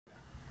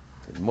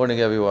Good morning,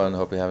 everyone.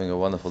 Hope you're having a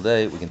wonderful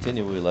day. We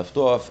continue where we left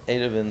off.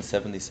 Eiruvin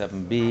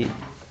 77b,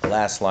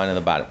 last line in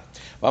the bottom.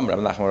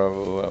 Another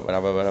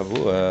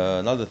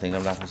thing,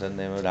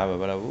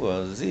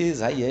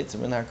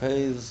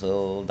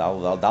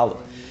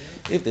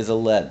 if there's a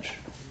ledge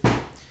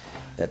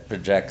that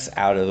projects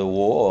out of the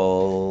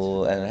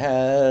wall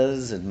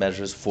and it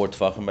measures 4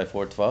 tefachim by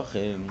 4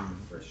 tefachim.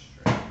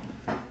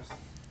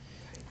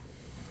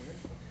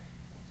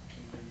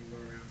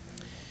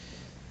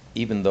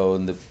 Even though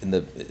in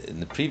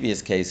the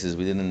previous cases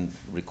we didn't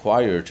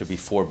require it to be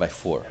 4 by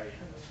 4.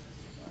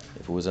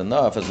 If it was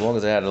enough, as long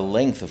as it had a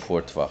length of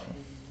 4 tefachim.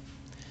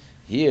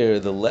 Here,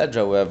 the ledge,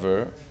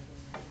 however,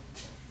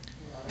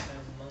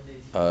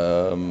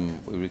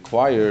 we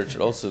require it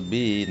should also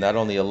be not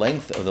only the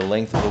length of the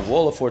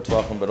wall of 4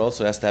 tefachim, but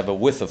also has to have a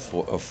width of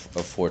 4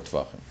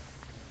 tefachim.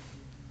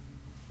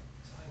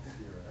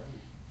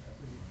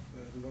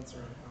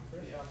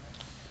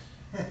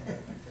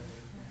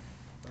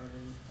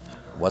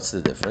 What's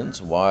the difference?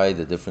 Why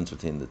the difference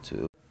between the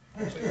two?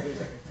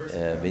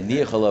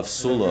 V'nichal of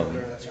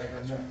sulam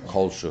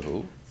kol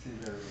shehu.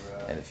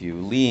 And if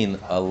you lean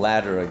a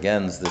ladder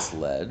against this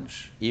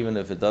ledge, even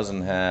if it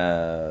doesn't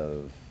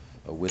have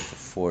a width of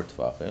 4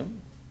 tefachim,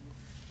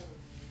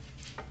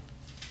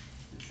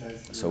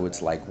 so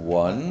it's like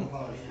 1.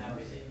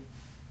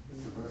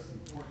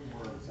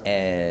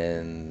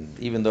 And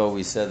even though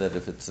we said that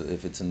if it's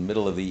in the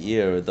middle of the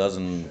ear, it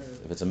doesn't.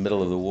 If it's in the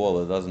middle of the wall,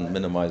 it doesn't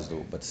minimize the.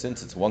 But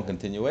since it's one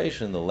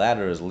continuation, the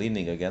ladder is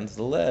leaning against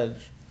the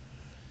ledge.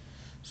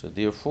 So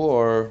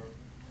therefore,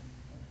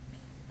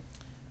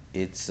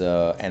 it's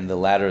and the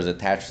ladder is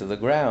attached to the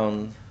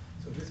ground.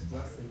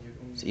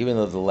 So even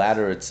though the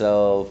ladder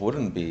itself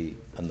wouldn't be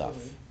enough,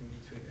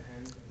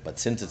 but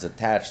since it's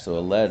attached to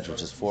a ledge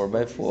which is 4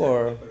 by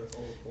 4,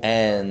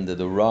 and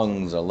the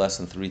rungs are less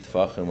than 3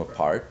 tefachim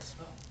apart,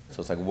 so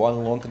it's like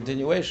one long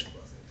continuation,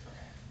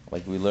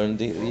 like we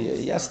learned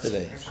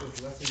yesterday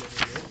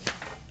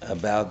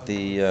about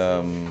we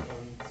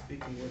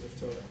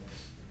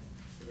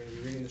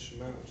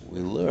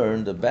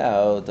learned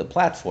about the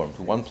platform,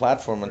 one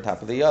platform on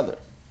top of the other.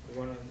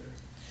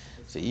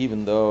 So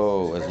even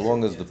though, as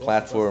long as the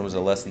platforms are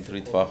less than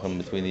 3 tefachim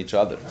between each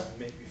other,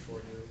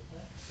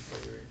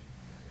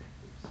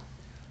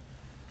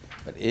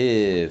 but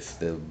if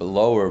the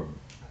lower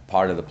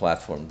part of the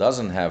platform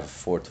doesn't have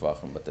 4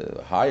 tefachim, but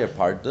the higher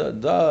part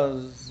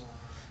does,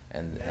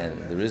 and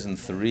there isn't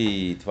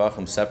 3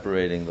 tefachim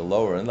separating the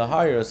lower and the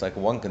higher, it's like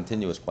one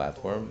continuous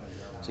platform.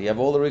 So you have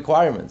all the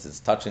requirements. It's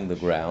touching the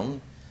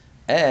ground,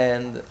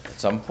 and at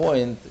some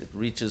point it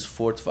reaches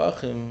 4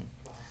 tefachim,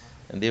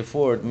 and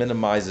therefore it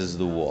minimizes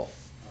the wall.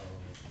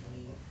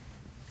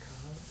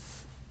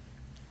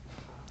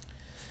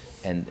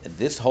 And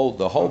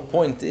the whole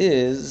point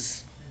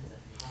is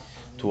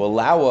to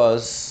allow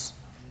us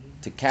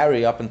to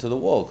carry up into the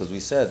wall, because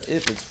we said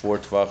if it's 4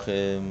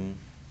 tefachim,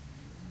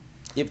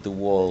 if the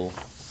wall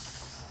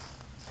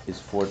is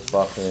 4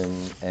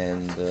 tefachim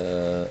and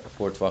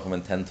 4 tefachim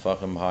and 10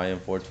 tefachim high and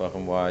 4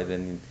 tefachim wide,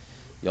 then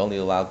you're only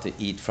allowed to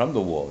eat from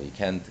the wall. You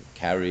can't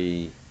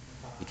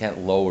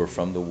lower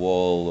from the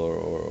wall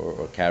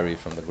or carry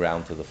from the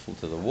ground to the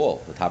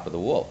wall, the top of the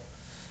wall.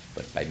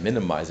 But by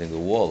minimizing the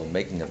wall and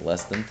making it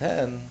less than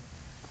 10,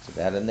 so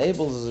that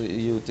enables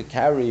you to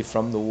carry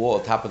from the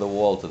wall, top of the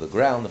wall to the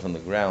ground, and from the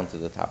ground to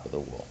the top of the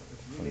wall,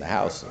 from the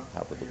house to the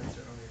top of the wall.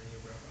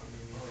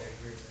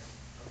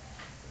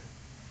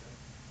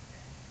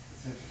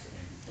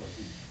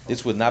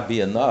 This would not be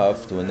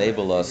enough to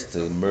enable us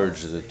to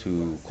merge the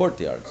 2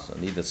 courtyards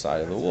on either side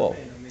of the wall.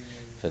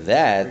 For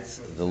that,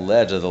 the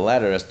ledge or the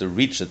ladder has to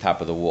reach the top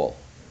of the wall.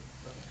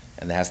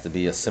 And there has to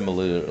be a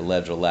similar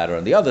ledge or ladder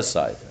on the other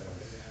side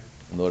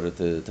in order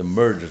to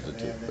merge the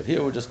 2. But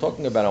here we're just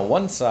talking about on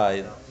one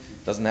side,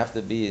 it doesn't have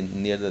to be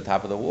near the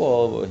top of the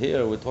wall, but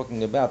here we're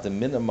talking about to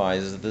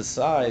minimize the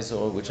size,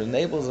 which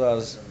enables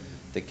us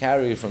to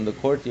carry from the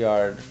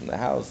courtyard, from the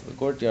house, the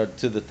courtyard,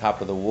 to the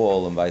top of the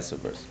wall and vice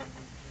versa.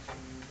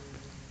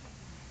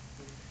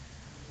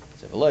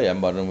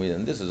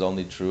 And this is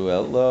only true,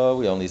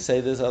 we only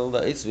say this,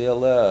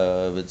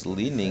 if it's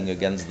leaning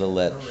against the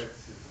ledge.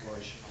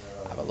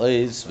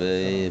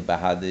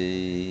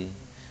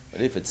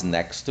 But if it's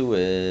next to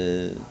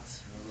it,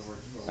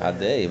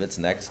 if it's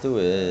next to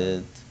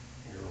it,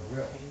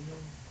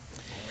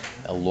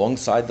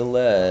 alongside the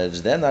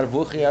ledge, then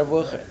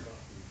arvuchi.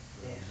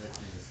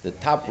 The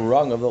top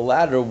rung of the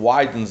ladder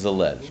widens the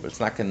ledge, but it's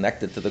not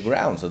connected to the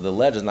ground. So the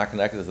ledge is not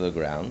connected to the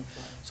ground.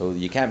 So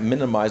you can't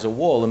minimize a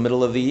wall in the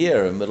middle of the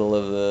ear, in the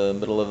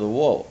middle of the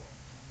wall.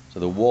 So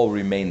the wall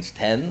remains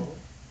 10,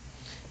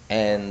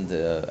 and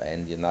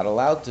you're not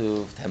allowed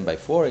to 10 by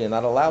 4. You're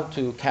not allowed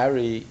to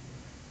carry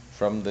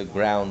from the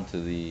ground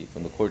from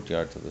the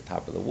courtyard to the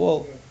top of the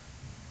wall,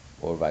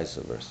 or vice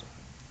versa.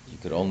 You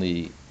could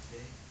only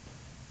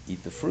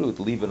eat the fruit,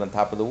 leave it on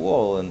top of the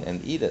wall,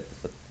 and eat it.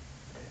 But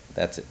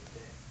that's it.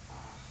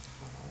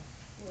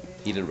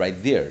 Eat it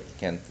right there. You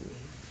can't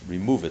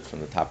remove it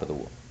from the top of the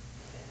wall,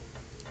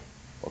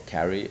 or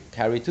carry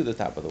to the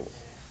top of the wall.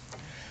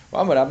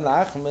 Amar Rab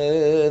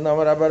Nachman,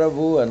 Amar Rab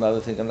Ravua, another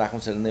thing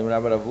Nachman said in the name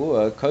of Rab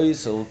Ravua,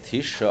 Koisel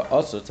Tisha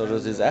Asur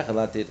Toros is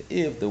Echelatit,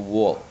 if the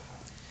wall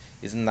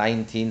is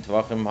 19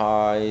 Tvachim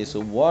high, so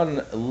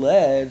one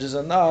ledge is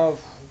enough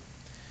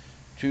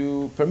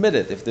to permit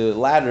it, if the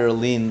ladder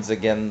leans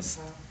against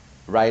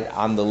right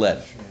on the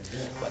ledge.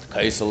 But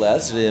Koisel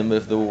Esrim,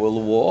 if the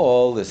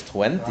wall is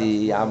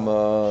 20,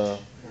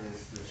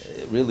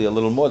 really a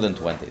little more than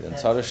 20, then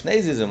Tzara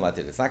Shnei Zizim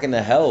Latit. It's not going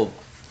to help.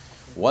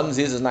 One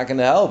ziz is not going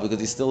to help because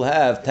you still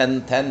have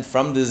 10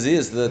 from the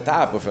ziz to the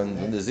top, or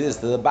from the ziz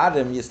to the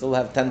bottom, you still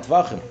have 10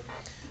 tvachim.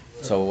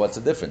 So what's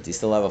the difference? You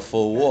still have a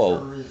full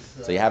wall.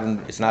 So you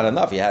haven't, it's not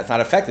enough. It's not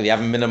effective. You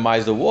haven't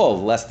minimized the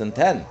wall, less than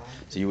 10.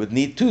 So you would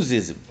need two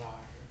zizim,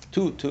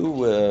 two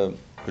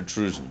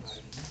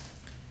protrusions,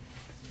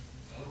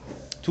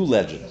 two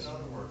ledges.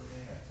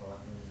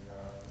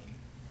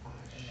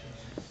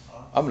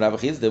 Only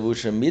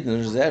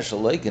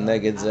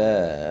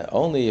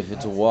if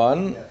it's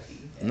one,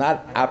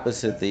 not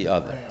opposite the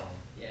other.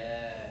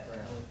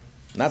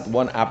 Not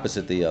one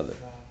opposite the other.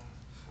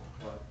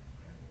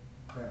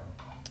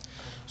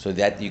 So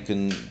that you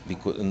can,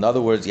 in other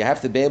words, you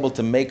have to be able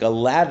to make a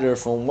ladder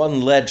from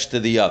one ledge to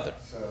the other.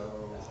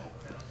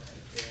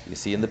 You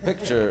see in the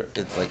picture,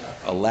 it's like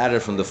a ladder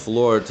from the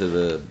floor to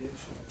the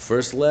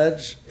first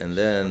ledge, and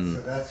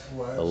then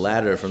a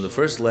ladder from the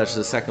first ledge to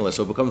the second ledge.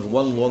 So it becomes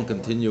one long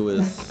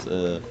continuous,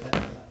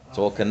 it's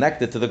all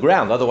connected to the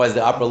ground. Otherwise,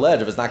 the upper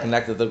ledge, if it's not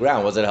connected to the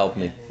ground, what does it help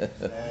me?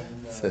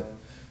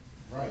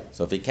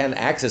 So if you can't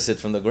access it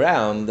from the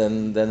ground,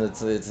 then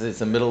it's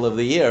the middle of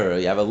the year.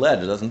 You have a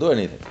ledge, it doesn't do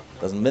anything.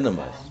 It doesn't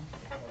minimize.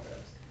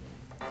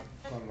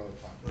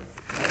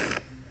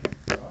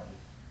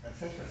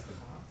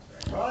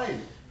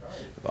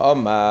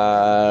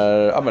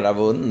 Omar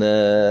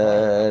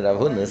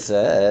Ravuna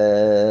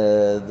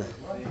said,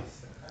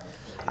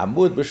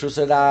 Amud b'shus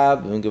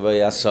Rab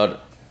v'givay asar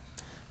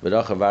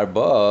v'rochav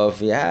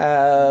arbov. You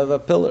have a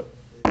pillar,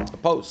 a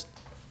post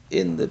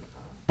in the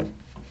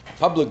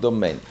public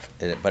domain,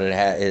 but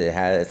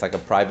it's like a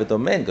private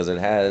domain because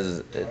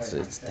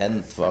it's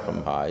 10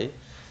 tvachim high.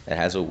 It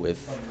has a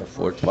width of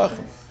 4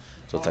 tvachim,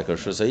 so it's like a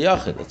shus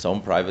yachid, its own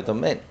private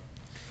domain.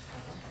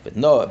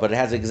 But it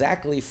has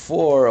exactly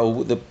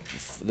 4,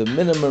 the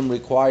minimum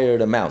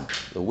required amount,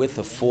 the width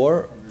of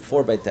 4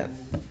 by 10.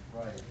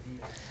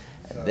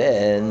 And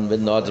then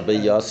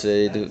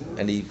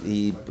and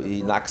he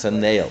knocks a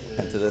nail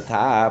into the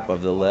top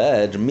of the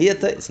ledge.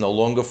 It's no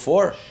longer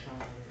 4.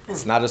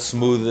 It's not a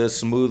smooth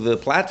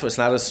platform. It's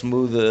not a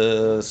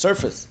smooth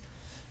surface.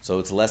 So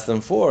it's less than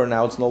 4.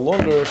 Now it's no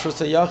longer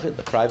Shus Yachid,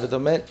 the private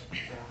domain.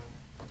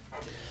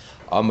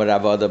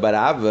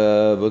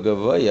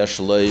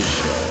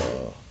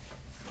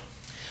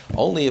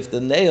 Only if the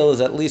nail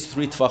is at least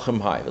 3 tvachim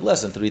high. If it's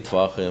less than 3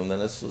 tvachim,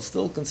 then it's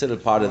still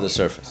considered part of the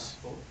surface.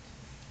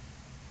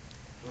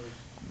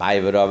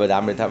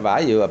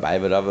 Abaye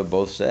and Rava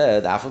both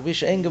said,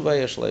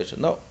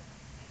 no.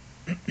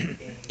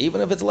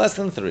 Even if it's less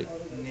than 3.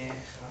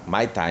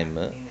 My time,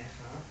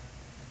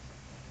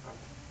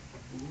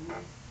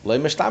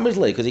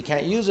 because you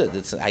can't use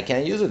it. I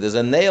can't use it. There's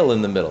a nail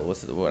in the middle. I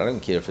don't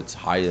care if it's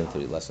higher than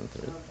 3, less than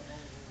 3.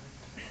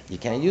 You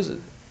can't use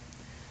it.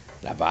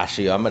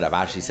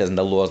 Ravashi says in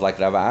the laws like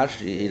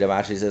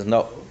Ravashi says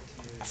no.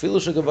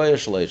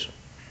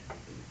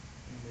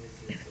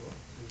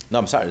 No,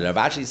 I'm sorry.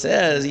 Ravashi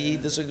says he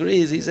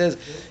disagrees. He says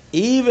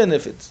even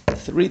if it's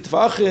 3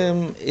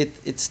 tvachim,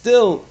 it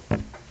still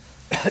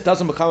it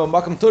doesn't become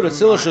a makam tur. It's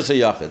still a shus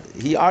yachid.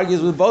 He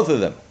argues with both of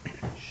them.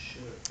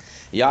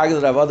 He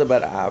argues Ravada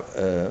about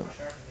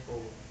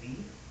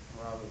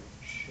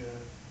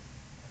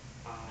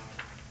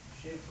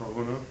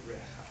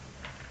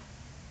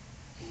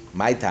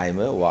my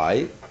timer.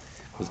 Why?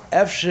 Because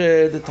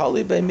after the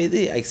tali by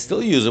midi, it's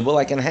still usable.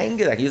 I can hang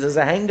it. I can use it as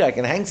a hanger. I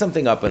can hang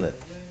something up in it,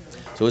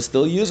 so it's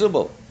still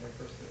usable.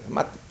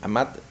 I'm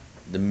not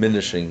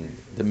diminishing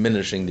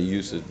the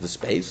use of the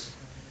space,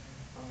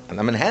 and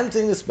I'm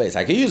enhancing the space.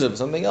 I can use it for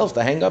something else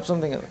to hang up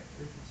something in it.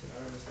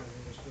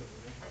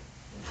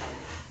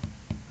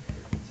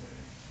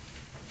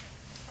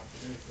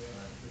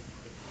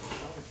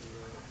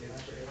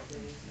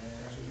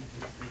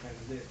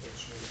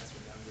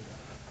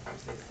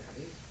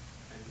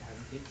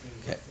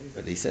 Okay,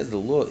 but he says the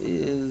law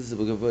is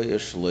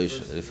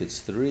that if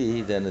it's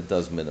 3, then it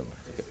does minimize.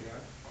 Okay.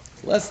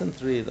 It's less than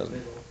 3, it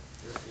doesn't.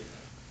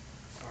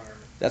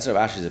 That's Rav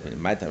Ashi's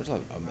opinion. My time is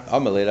like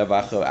Amalei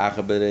Ravacha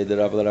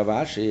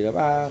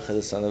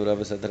the son of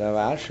Rav said to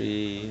Rav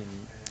Ashi.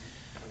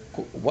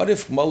 What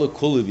if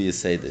Malakulavi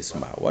say this?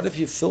 What if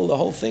you fill the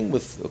whole thing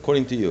with,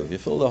 according to you, if you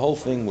fill the whole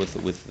thing with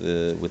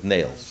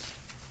nails,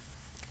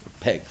 with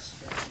pegs?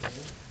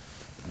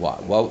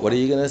 What are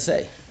you going to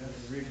say?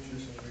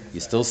 You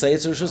still say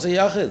it's Rishus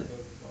Yachid.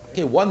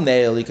 Okay, one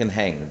nail you can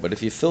hang, but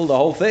if you fill the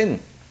whole thing,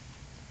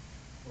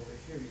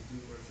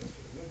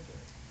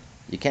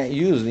 you can't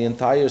use the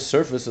entire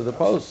surface of the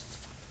post.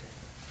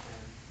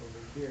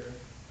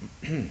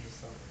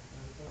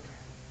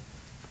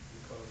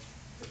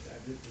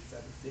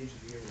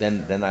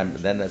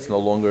 then it's no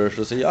longer a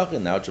Rishus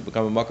Yachid. Now it should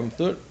become a Makom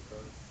Tur.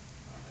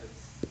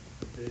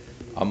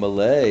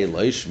 Amalei,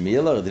 Loish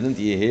Mila, didn't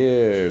you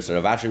hear?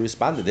 So Rav Ashi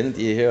responded, didn't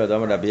you hear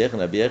Adam Rabbi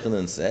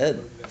Yechanan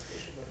said,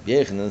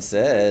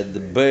 the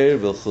bear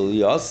will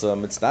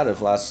chuliyasam, it's not a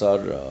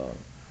flasara.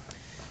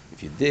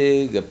 If you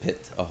dig a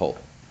pit, a hole,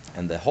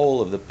 and the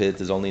hole of the pit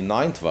is only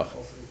 9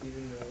 tvachim,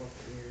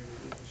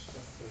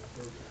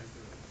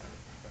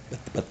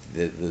 but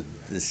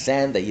the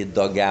sand that you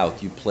dug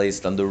out, you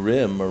placed on the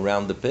rim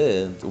around the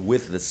pit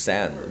with the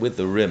sand, with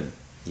the rim,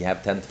 you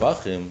have 10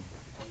 tvachim.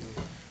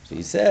 So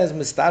he says,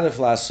 mistarif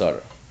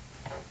la'asara.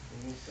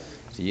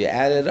 So you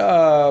add it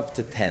up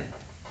to 10.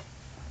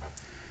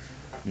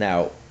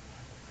 Now,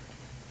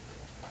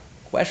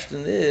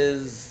 question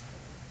is,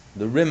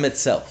 the rim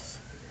itself.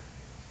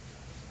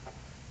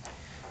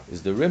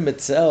 Is the rim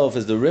itself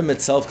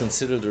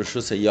considered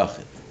Rishus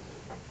HaYachid?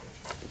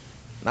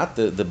 Not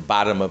the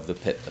bottom of the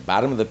pit. The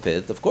bottom of the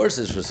pit, of course,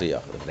 is Rishus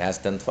HaYachid. If it has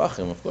 10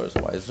 tefachim, of course,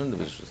 why isn't it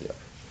Rishus HaYachid?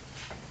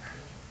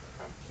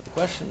 But the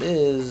question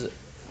is,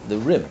 the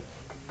rim.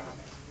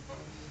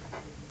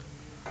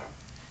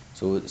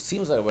 So it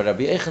seems like what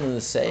Rabbi Yechanan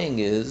is saying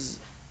is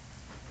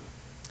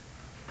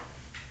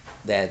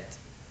that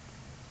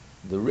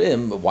the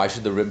rim, why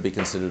should the rim be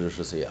considered a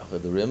Rishus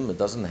HaYachid? The rim, it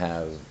doesn't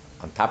have,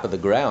 on top of the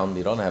ground,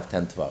 you don't have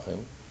 10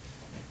 tvachim,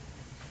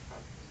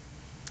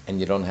 and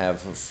you don't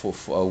have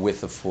a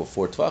width of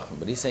 4 tvachim.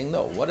 But he's saying,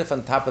 no, what if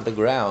on top of the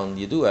ground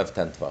you do have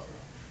 10 tvachim?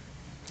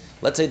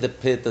 Let's say the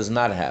pit does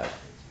not have.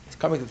 It's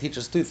coming to teach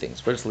us 2 things.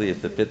 Firstly,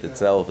 if the pit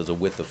itself is a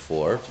width of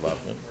 4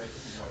 tvachim,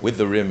 with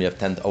the rim you have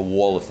a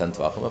wall of 10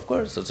 tvachim, of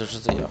course, it's a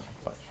Rishus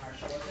HaYachid.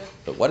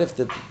 But what if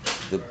the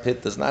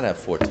pit does not have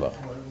 4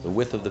 tvachim? The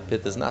width of the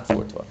pit is not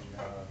 4 tvachim.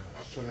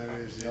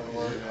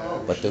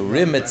 But the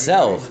rim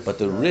itself,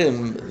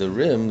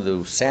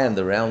 the sand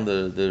around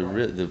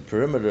the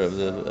perimeter of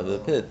the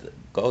pit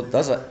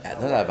does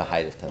have a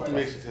height of 10 tvachim.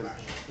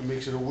 It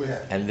makes it a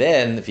width. And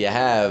then if you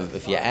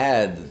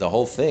add the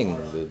whole thing,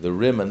 the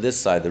rim on this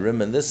side, the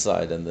rim on this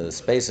side, and the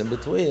space in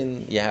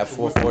between, you have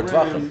 4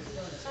 tvachim.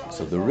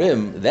 So the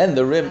rim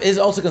is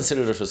also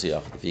considered a Rishus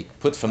HaYachid. If you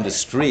put from the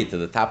street to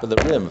the top of the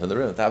rim, from the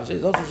rim to the top of the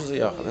street, it's also Rishus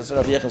HaYachid. That's what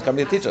Rabbi Yechanan is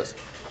coming to teach us.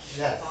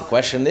 Yes. The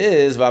question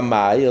is,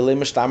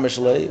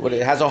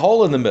 it has a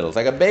hole in the middle. It's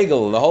like a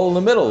bagel, the hole in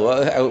the middle.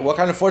 What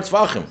kind of 4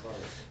 tvachim?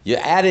 You're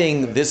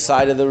adding this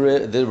side of the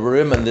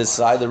rim on this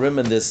side, the rim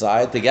on this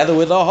side, together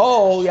with a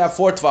hole, you have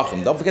 4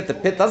 tvachim. Don't forget the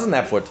pit doesn't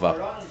have 4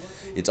 tvachim.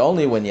 It's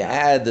only when you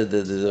add the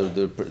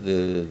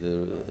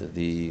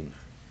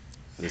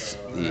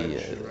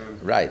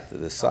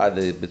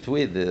side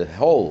between the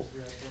hole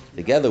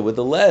together with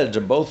the ledge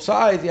on both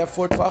sides, you have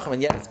 4 tvachim,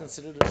 and yet it's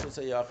considered a Rishus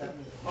HaYachid.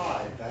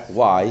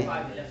 Why?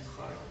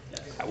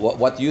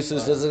 What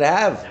uses does it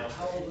have?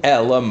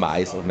 Ela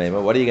mais,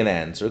 what are you going to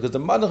answer? Because the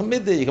manach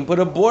midday, you can put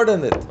a board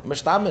in it,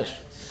 mishtamish.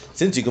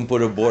 Since you can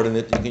put a board in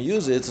it, you can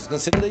use it. It's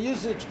considered a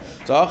usage.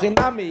 So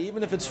achinami,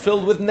 even if it's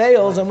filled with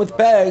nails and with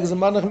pegs, the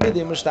manach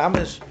midday,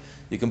 mishtamish.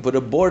 You can put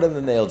a board in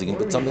the nails. You can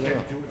put something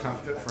else. It's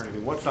not fit for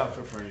anything. What's not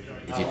fit for anything?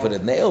 If you put a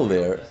nail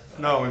there.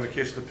 No, in the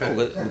case of the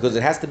pit. Because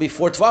it has to be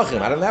 4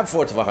 tvachim. I don't have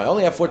 4 tvachim. I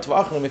only have 4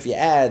 tvachim if you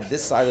add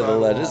this side of the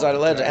ledge, this side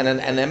of the ledge, and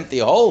an empty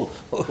hole.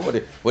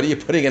 What are you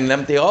putting in an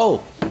empty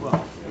hole?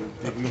 Well,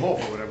 digging a hole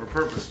for whatever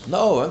purpose.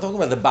 No, I'm talking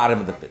about the bottom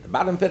of the pit. The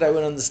bottom pit I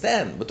would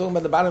understand. We're talking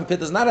about the bottom pit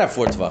does not have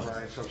 4 tvachim.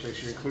 Right,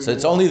 So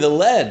it's only the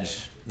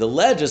ledge. The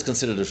ledge is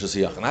considered a Rishus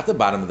HaYachid, not the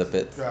bottom of the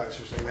pit. Right, so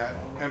you're saying that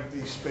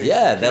empty space.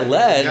 Yeah, the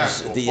ledge.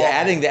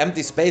 Adding the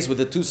empty space with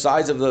the two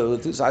sides of the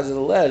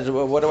ledge.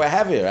 What do I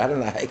have here? I don't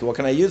know. What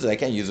can I use it? I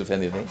can't use it for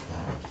anything.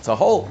 It's a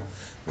hole.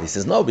 But he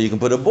says no, but you can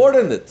put a board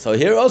in it. So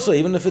here also,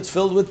 even if it's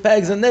filled with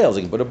pegs and nails,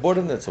 you can put a board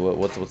in it. So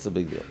what's the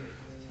big deal?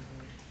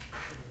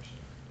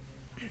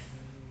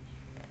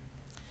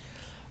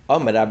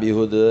 Amar Rabbi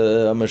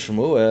Yehuda, Amar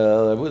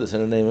Shmuel. Rabbi Yehuda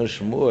said the name of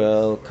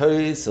Shmuel.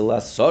 Kois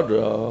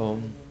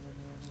Elasodra.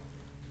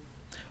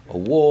 A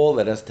wall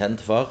that has 10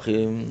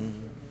 tvachim.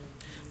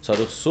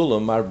 Tzarich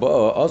sulam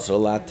arba asra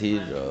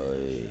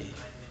latiroi.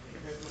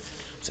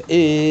 So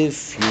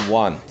if you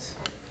want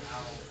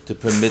to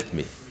permit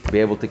me to be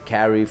able to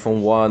carry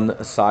from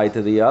one side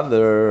to the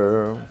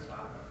other,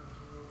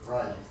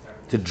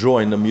 to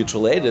join the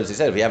mutual aids, he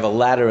said, if you have a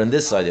ladder on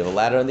this side, you have a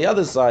ladder on the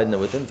other side, and they're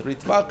within 3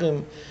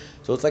 tvachim,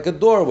 so it's like a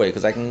doorway,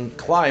 because I can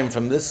climb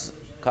from this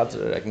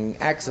chutzner, I can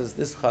access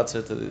this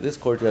chutzner to this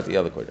courtyard to the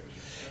other courtyard.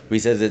 He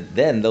says that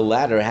then the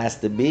ladder has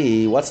to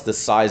be, what's the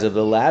size of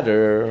the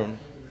ladder?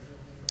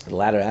 The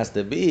ladder has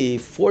to be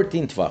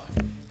 14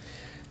 tvachim.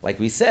 Like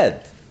we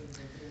said,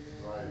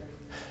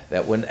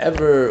 that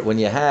when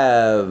you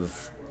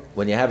have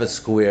a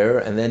square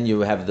and then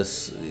you have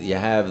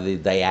the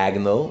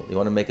diagonal, you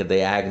want to make a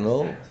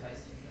diagonal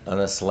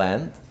on a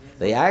slant,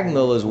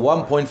 diagonal is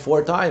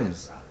 1.4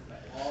 times.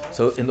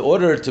 So in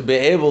order to be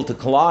able to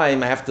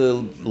climb, I have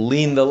to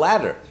lean the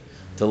ladder.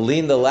 To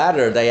lean the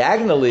ladder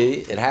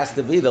diagonally,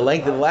 the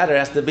length of the ladder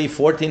has to be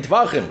 14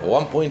 tvachim,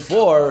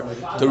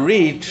 1.4 to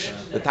reach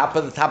the top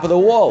of the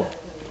wall.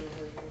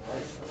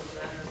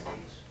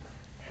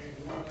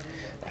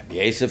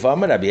 Yosef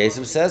Amar, Rabbi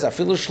Yosef says,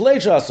 afilu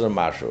shleisha asar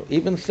mashu,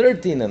 even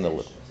 13 and a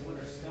little.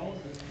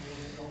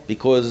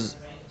 Because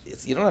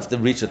you don't have to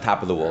reach the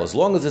top of the wall, as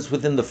long as it's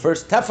within the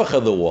first tefach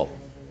of the wall.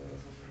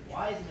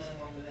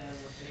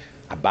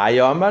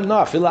 Abaya Amar, no,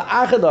 afilu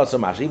achad asar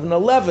mashu, even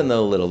 11 and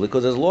a little,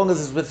 because as long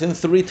as it's within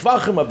 3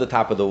 tvachim of the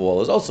top of the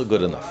wall, is also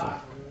good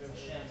enough.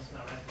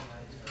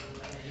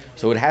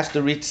 So it has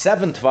to reach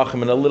 7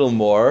 tvachim and a little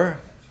more,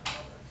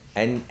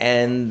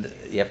 and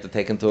you have to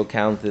take into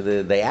account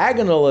the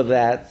diagonal of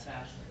that,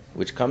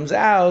 which comes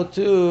out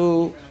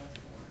to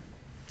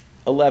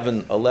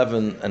 11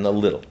 and a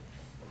little.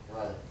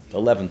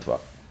 11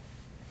 tvachim.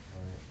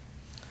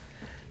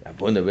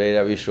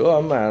 Rabbeinu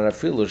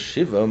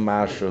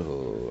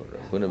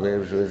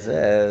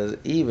says,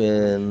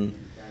 even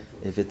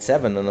if it's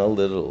 7 and a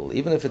little,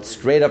 even if it's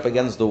straight up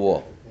against the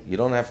wall, you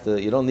don't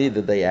need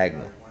the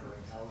diagonal.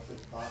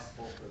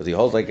 Because he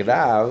holds like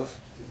Rav,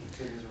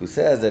 who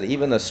says that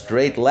even a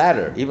straight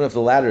ladder, even if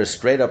the ladder is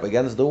straight up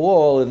against the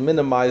wall, it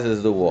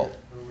minimizes the wall.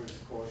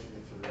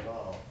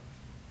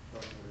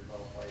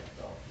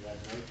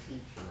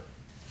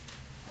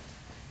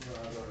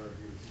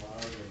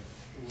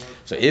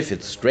 So if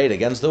it's straight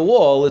against the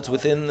wall, it's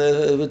within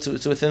 3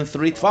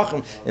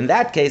 tvachim. In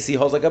that case, he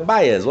holds like a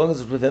bayah. As long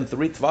as it's within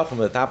 3 tvachim at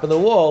the top of the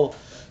wall,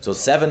 so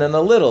 7 and a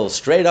little,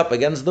 straight up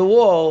against the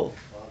wall,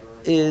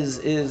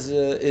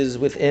 is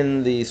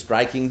within the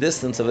striking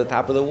distance of the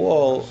top of the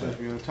wall. So it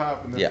be on the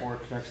top, and therefore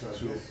it connects to.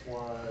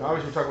 Obviously,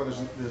 we're talking about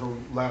there's a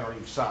ladder on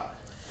each side.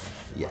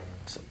 Yeah.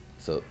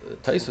 So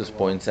Taisus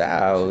points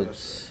out.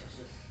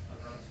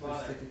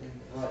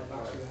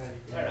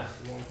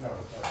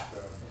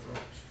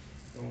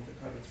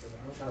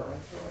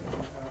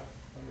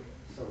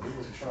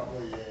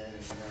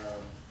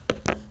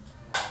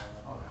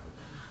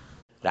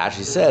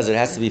 Rashi says it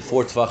has to be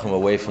 4 tvachim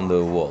away from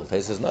the wall.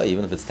 He says no,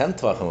 even if it's 10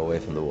 tvachim away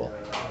from the wall,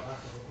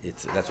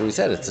 that's what we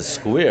said. It's a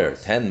square,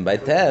 10 by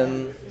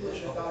 10.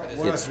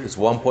 It's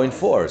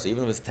 1.4. So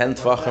even if it's 10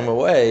 tvachim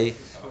away,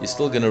 you're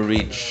still going to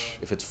reach.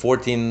 If it's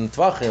 14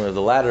 tvachim, if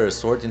the ladder is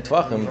 14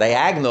 tvachim,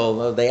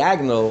 diagonal,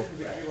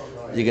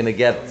 you're going to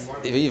get.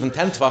 If even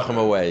 10 tvachim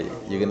away,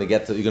 you're going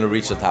to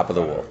reach the top of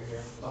the wall.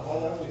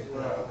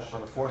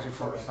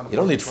 You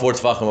don't need 4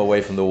 tvachim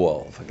away from the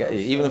wall.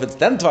 Even if it's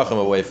 10 tvachim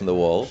away from the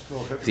wall,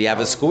 if you have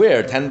a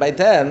square 10 by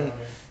 10,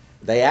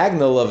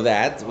 diagonal of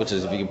that, which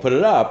is if you can put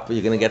it up,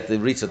 you're going to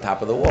reach the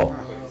top of the wall.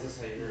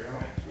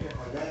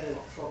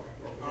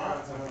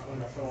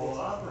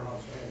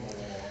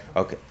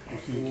 Okay.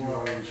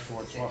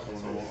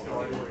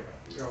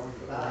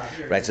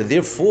 Right. So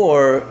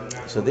therefore,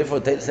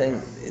 they're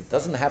saying it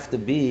doesn't have to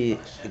be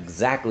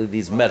exactly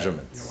these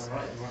measurements.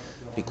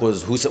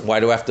 Because why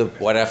do I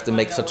have to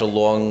make such a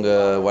long?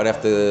 Why do I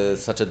have to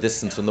such a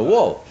distance from the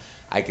wall?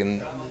 I can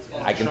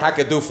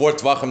do 4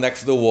 tvachim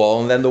next to the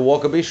wall, and then the wall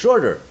could be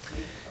shorter.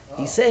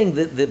 He's saying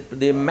that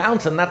the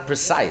amounts are not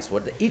precise.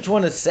 What each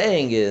one is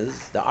saying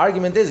is the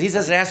argument is he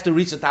says it has to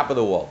reach the top of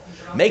the wall.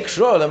 Make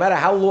sure, no matter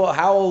how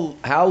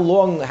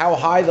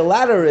high the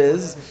ladder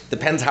is,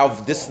 depends how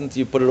distant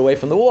you put it away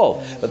from the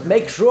wall. But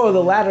make sure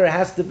the ladder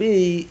has to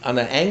be on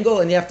an angle,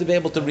 and you have to be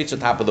able to reach the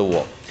top of the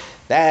wall.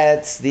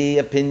 That's the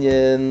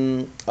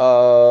opinion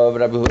of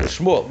Rabbi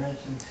Shmuel.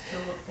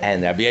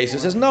 And Rabbi Yosef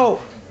says, no,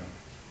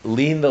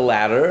 lean the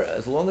ladder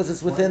as long as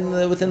it's within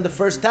the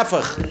first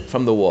tefach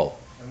from the wall,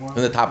 from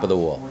the top of the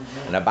wall.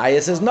 And Abaye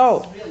says,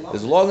 no,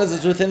 as long as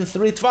it's within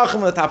 3 tvachim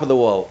on the top of the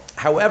wall.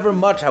 However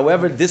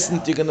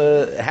distant it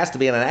has to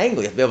be at an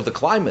angle. You have to be able to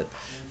climb it.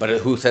 But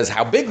who says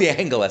how big the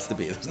angle has to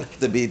be? It doesn't have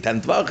to be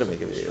 10 tvachim.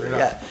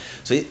 Yeah.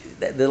 So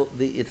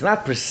it's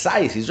not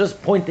precise. He's just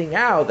pointing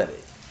out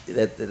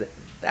that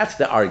that's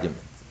the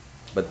argument.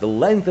 But the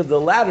length of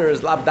the ladder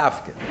is lav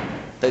dafke.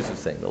 That's what he's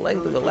saying. The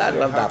length of the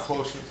ladder is lav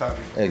dafke.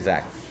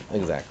 Exactly.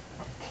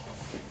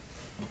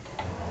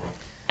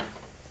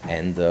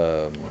 And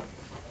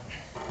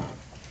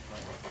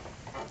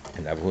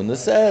Abu Huna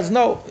says,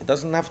 no, it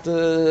doesn't have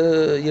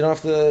to. You don't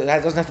have to. It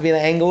doesn't have to be an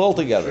angle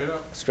altogether.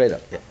 Straight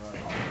up. Yeah.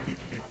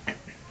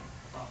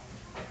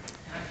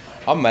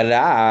 Amar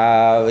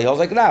Rav, he holds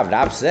like Rav.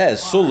 Rav says,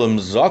 Sulam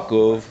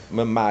Zakov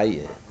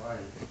Memaye.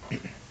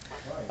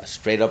 A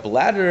straight up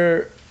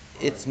ladder,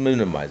 it's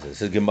minimized. It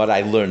says Gemara,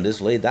 I learned this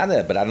late on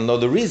it, but I don't know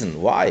the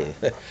reason. Why?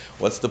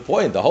 What's the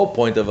point? The whole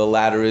point of a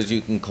ladder is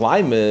you can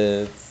climb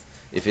it.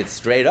 If it's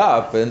straight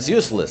up, and it's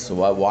useless. So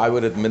why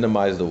would it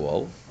minimize the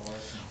wall?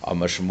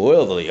 You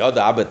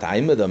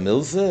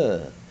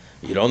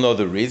don't know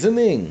the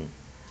reasoning?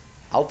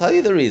 I'll tell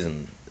you the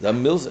reason.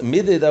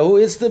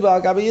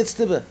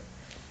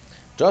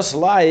 Just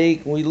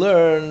like we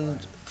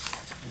learned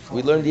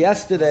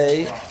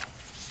yesterday.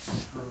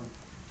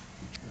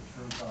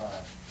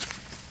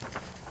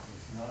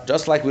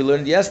 Just like we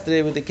learned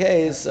yesterday with the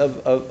case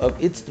of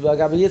Itztba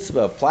Gabi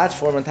Yitzba, a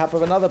platform on top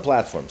of another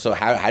platform. So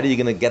how are you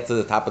going to get to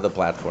the top of the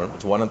platform?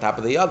 It's one on top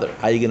of the other.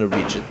 How are you going to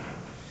reach it?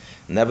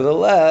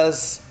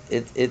 Nevertheless,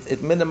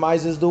 it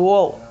minimizes the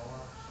wall.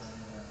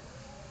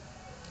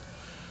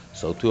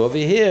 So too over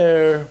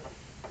here,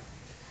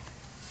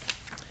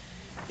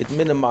 it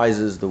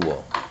minimizes the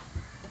wall.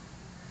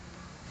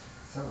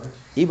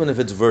 even if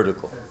it's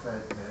vertical.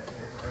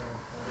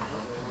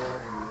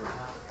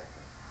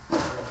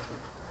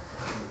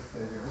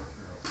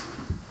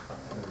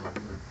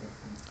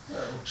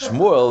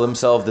 Shmuel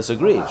himself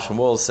disagreed.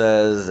 Shmuel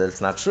says that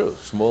it's not true.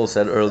 Shmuel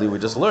said earlier, we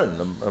just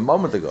learned a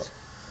moment ago.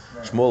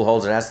 Shmuel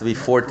holds it has to be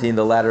 14,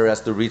 the ladder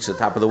has to reach the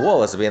top of the wall,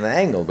 it has to be at an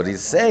angle. But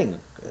he's saying,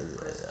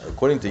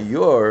 according to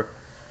you,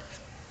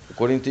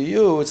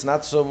 it's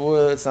not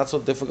so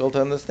difficult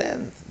to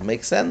understand. It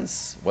makes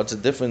sense. What's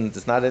it different?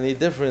 It's not any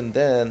different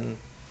than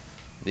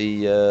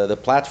the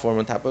platform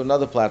on top of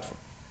another platform.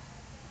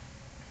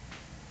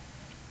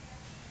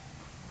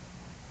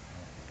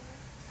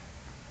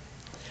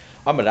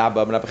 Amar Rabba,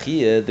 Amar Rabba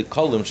Chia, the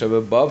kolim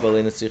shebebavel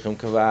in etzichim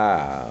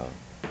kava.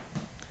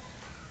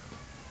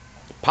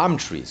 Palm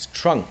trees,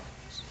 trunks.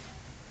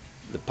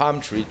 The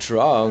palm tree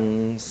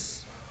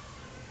trunks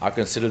are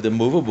considered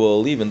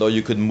immovable, even though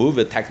you could move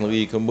it. Technically,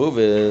 you can move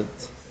it.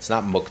 It's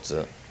not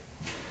muktzah.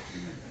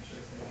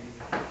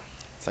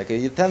 It's like a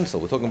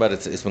utensil. We're talking about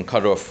it's been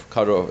cut off.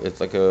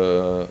 It's like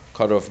a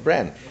cut off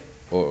branch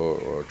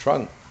or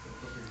trunk.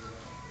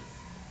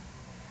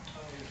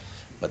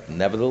 But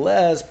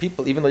nevertheless,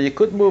 people, even though you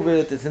could move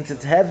it, since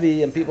it's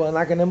heavy and people are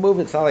not going to move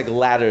it, it's not like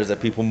ladders that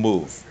people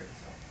move.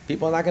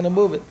 People are not going to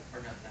move it.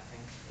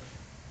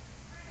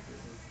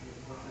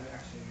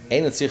 You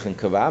don't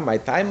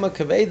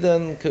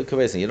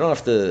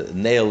have to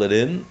nail it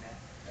in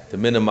to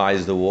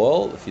minimize the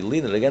wall. If you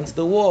lean it against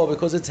the wall,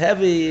 because it's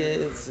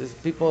heavy,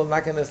 people are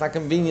not going. It's not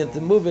convenient to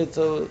move it,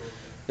 so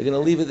they're going to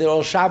leave it there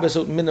all Shabbos,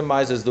 so it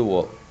minimizes the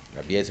wall.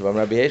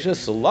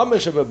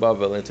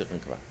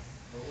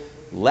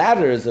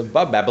 Ladders,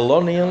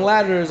 Babylonian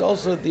ladders,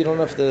 also you don't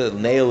have to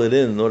nail it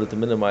in order to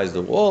minimize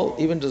the wall.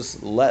 Even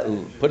just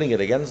putting it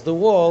against the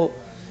wall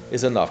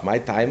is enough. My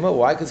timer,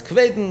 why? Because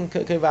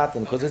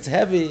it's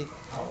heavy,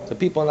 so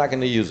people are not going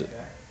to use it.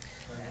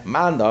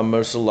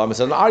 Mandamar Sulam is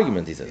an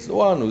argument, he says. The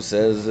one who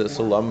says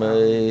Sulam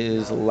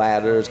is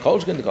ladders,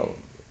 because the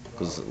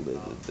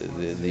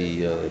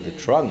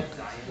trunk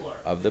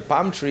of the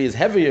palm tree is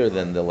heavier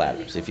than the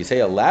ladders. If you say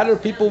a ladder,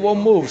 people won't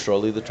move.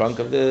 Surely the trunk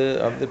of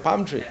the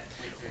palm tree.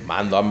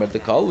 Mandamar the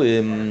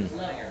kolim.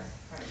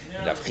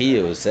 Rav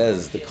Chia who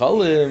says the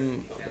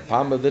kolim, the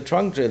palm of the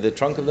trunk of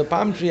the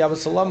palm tree,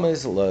 Sulam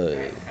is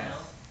low.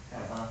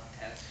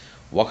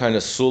 What kind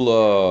of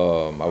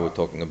sulam are we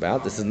talking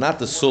about? This is not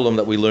the sulam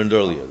that we learned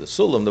earlier. The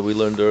sulam that we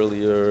learned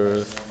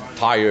earlier,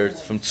 tired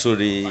from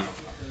tsuri,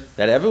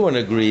 that everyone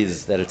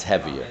agrees that it's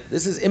heavier.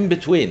 This is in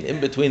between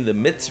the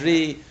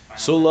Mitzri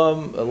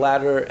sulam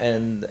ladder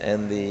and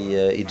the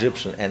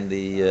Egyptian and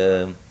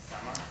the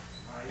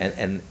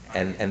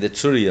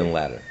Tsurian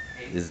ladder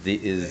is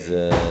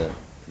the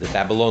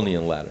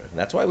Babylonian ladder.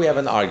 That's why we have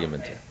an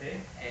argument here.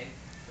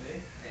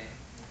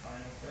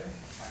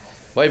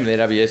 On the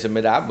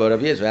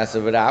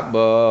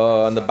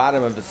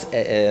bottom of the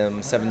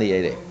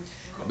 78a.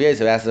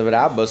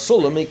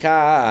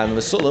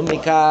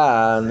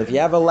 If you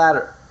have a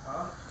ladder,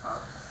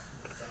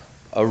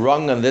 a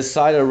rung on this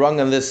side, a rung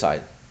on this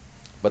side,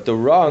 but the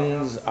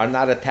rungs are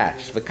not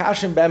attached.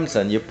 V'kashim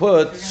bemsan, you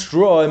put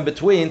straw in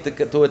between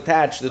to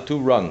attach the two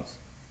rungs.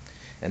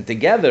 And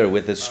together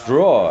with the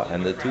straw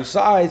and the two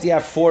sides, you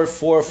have four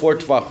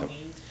tvachim.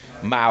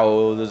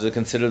 Mao, does it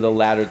consider the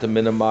ladder to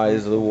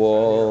minimize the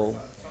wall?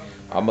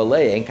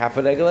 Amalei, ain't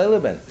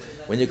kafaregel.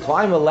 When you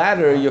climb a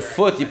ladder, your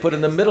foot you put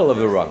in the middle of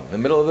the rung. In the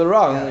middle of the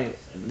rung,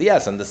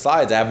 yes, on the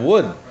sides I have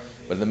wood,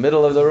 but in the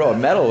middle of the rung,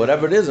 metal,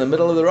 whatever it is, in the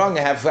middle of the rung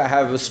I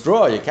have a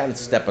straw. You can't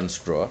step on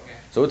straw,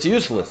 so it's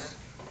useless.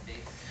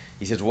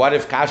 He says, what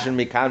if kashin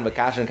mikan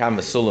v'kashin kan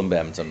v'sulam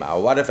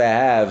be'emtzama? What if I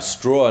have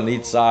straw on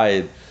each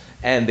side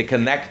and the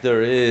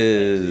connector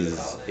is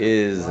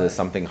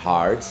something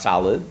hard,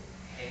 solid?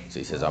 So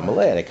he says,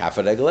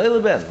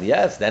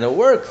 yes, then it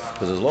works.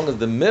 Because as long as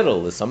the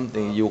middle is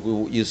something,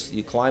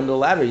 you climb the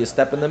ladder, you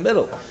step in the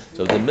middle.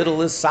 So if the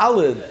middle is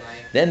solid,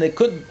 then it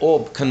could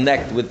all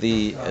connect with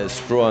the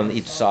straw on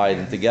each side,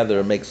 and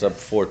together it makes up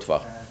four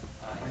tvach.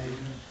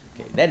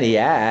 Okay. Then he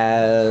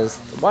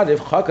asked, what if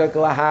chakak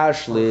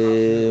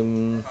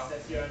lahashlim?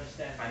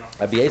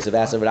 Rabbi Yosef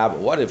asked,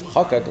 what if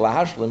chakak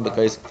lahashlim?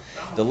 Because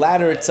the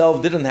ladder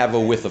itself didn't have a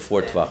width of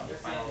four tvach.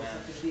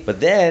 But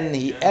then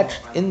he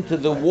etched into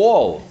the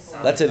wall.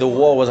 Let's say the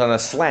wall was on a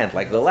slant,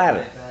 like the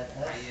ladder.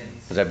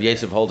 Because Rabbi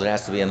Yosef holds it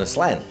has to be on a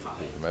slant.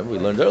 Remember, we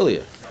learned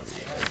earlier.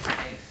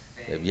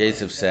 Rabbi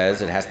Yosef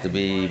says it has to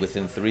be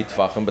within 3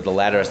 tefachim, but the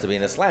ladder has to be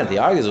in a slant. He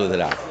argues with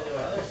it out.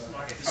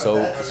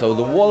 So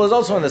the wall is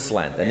also on a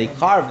slant. And he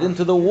carved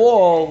into the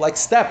wall like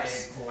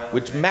steps,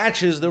 which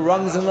matches the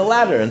rungs in the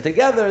ladder. And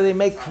together they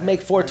make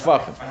 4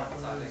 tefachim.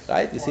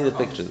 Right? You see the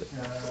picture there.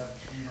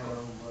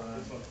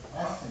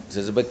 He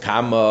says, but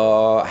how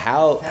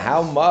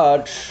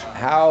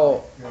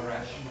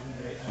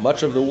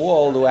much of the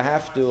wall do I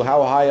have to,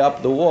 how high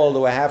up the wall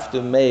do I have to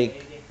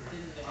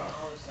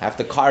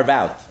carve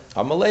out?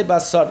 Amalei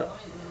basar.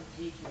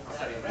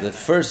 The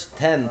first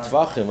 10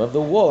 tvachim of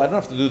the wall, I don't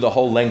have to do the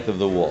whole length of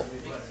the wall.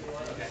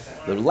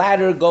 The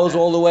ladder goes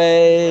all the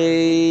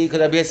way, because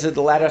Rabbi Yosef said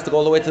the ladder has to go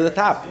all the way to the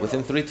top,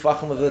 within 3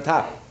 tvachim of the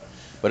top.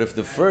 But if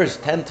the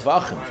first 10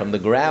 tvachim from the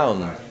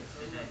ground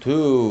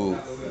to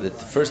the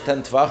first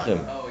 10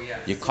 tvachim,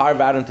 you carve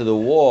out into the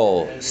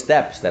wall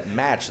steps that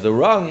match the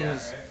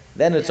rungs,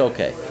 then it's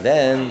okay.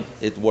 Then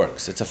it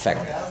works. It's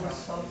effective.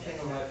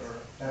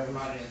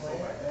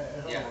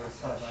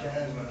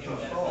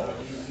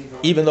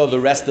 Even though the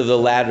rest of the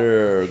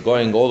ladder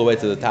going all the way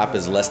to the top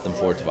is less than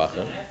 4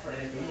 tvachim,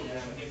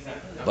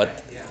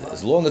 but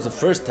as long as the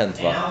first 10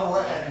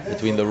 tvachim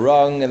between the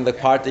rung and the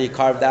part that you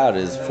carved out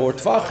is 4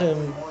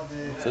 tvachim,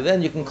 so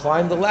then you can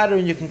climb the ladder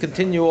and you can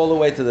continue all the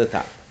way to the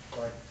top.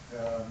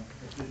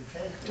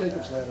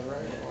 Jacob's ladder,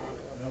 right?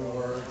 In other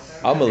words.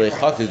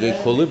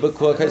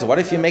 So what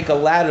if you make a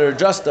ladder,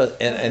 just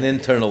an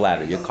internal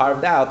ladder? You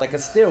carved out like a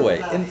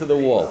stairway into the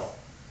wall,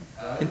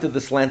 into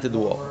the slanted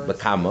wall.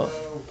 Bakama.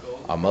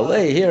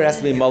 Amalei, here it has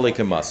to be malik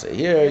and masa.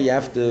 Here you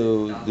have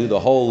to do the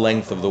whole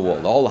length of the wall,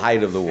 the whole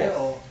height of the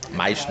wall.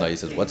 Maishna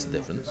says, what's the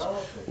difference?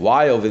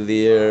 Why over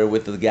there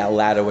with the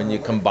ladder, when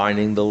you're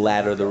combining the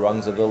ladder, the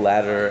rungs of the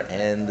ladder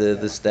and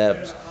the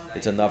steps,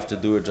 it's enough to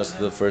do it just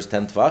the first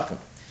 10 tvachim?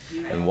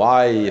 And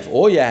why, if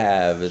all you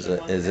have is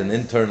an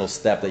internal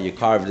step that you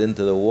carved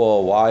into the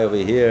wall, why over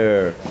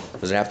here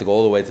does it have to go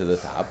all the way to the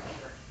top?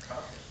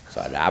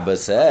 So Rabba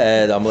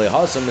said, there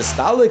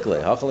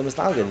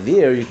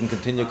you can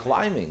continue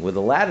climbing with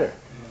a ladder.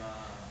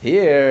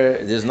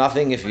 Here, there's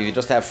nothing. If you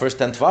just have first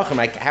 10 tvachim,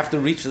 I have to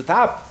reach the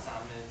top.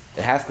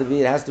 It has to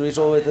reach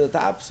all the way to the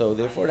top. So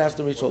therefore, it has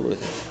to reach all the way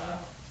to the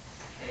top.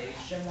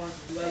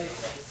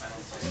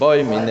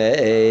 Boy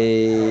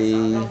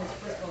minei.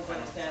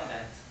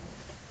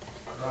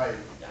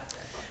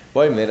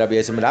 What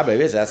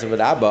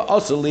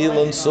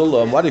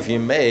if you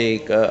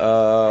make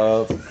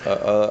a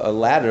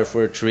ladder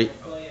for a tree?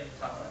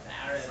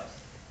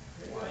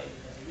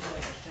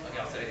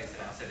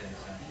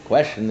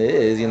 Question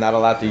is, you're not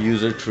allowed to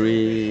use a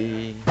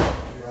tree.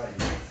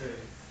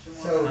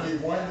 So he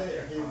wanted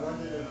a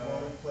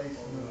dwelling place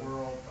in the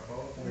world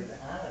with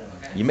Adam.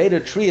 You made a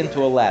tree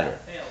into a ladder,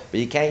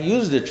 but you can't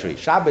use the tree.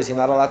 Shabbos, you're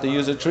not allowed to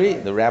use a tree.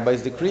 The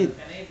rabbis decreed.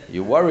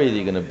 You're worried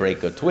you're going to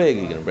break a twig,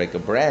 you're going to break a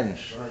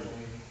branch.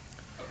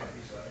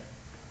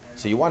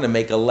 So you want to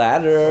make a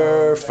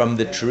ladder from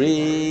the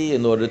tree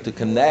in order to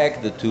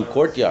connect the 2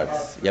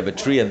 courtyards. You have a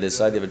tree on this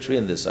side, you have a tree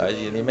on this side,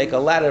 and you make a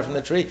ladder from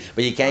the tree,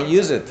 but you can't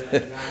use it.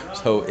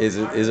 So is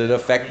it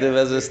effective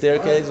as a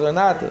staircase or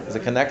not? As a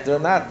connector or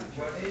not?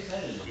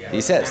 He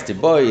says,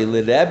 Tiboy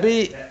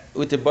l'Rebbe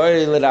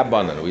u'tiboy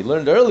l'Rabbanan. We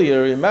learned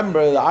earlier,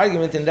 remember the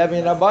argument in Rebbe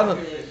and Rabbanan.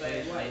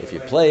 If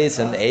you place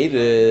an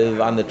Eiruv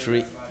on the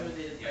tree,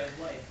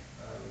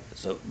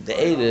 so the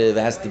Eiruv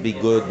has to be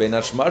good bein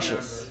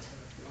hashmashos.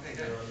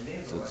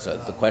 So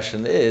the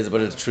question is,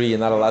 but a tree you're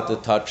not allowed to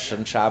touch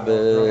on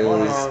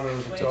Shabbos.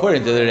 So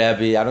according to the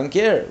Rebbe, I don't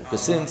care.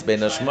 Because since bein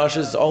hashmashos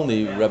is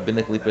only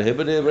rabbinically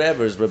prohibited,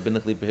 whatever is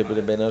rabbinically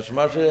prohibited bein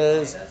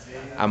hashmashos,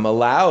 I'm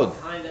allowed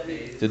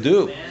to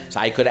do. So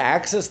I could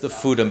access the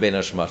food on bein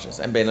hashmashos.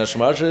 And bein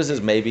hashmashos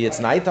is maybe it's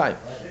nighttime.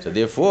 So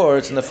therefore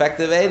it's an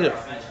effective Eiruv.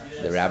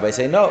 The rabbis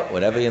say, no,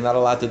 whatever you're not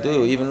allowed to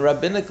do, even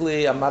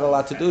rabbinically, I'm not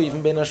allowed to do,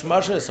 even bein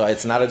hashmashos. So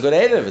it's not a good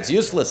Eiruv. It's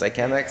useless. I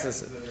can't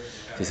access it.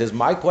 He says,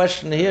 my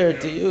question here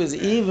to you is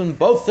even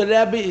both the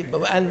Rebbe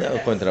and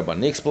according to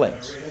Rabban. He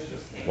explains.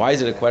 Why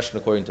is it a question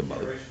according to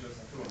both?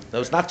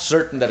 No, it's not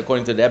certain that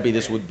according to the Rebbe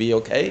this would be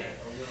okay.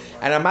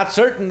 And I'm not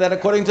certain that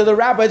according to the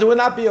rabbis it would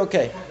not be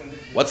okay.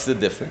 What's the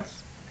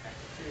difference?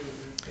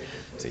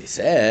 So he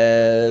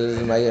says,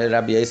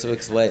 Rabbi Yosef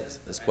explains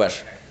this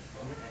question.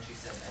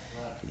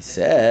 He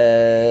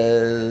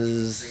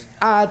says,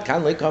 Ad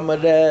kan lekam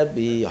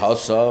Rebbe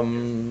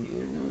hasam.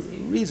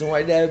 Reason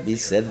why Rebbe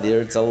said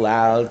there it's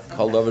allowed,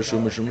 called over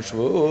shum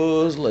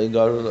shvuz,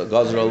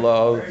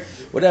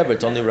 whatever.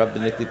 It's only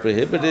rabbinically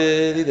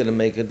prohibited. He didn't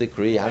make a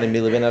decree.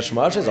 Hanimila ben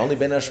hashmashos, only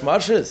ben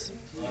hashmashos.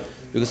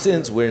 Because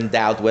since we're in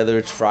doubt whether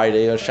it's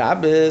Friday or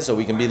Shabbos, so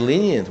we can be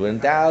lenient. We're in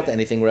doubt.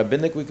 Anything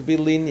rabbinic, we could be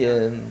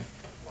lenient.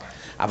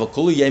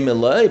 Avakulu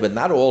yemelei, but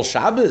not all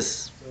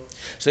Shabbos.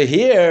 So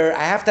here,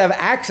 I have to have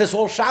access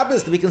all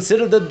Shabbos to be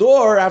considered a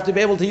door. I have to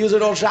be able to use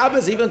it all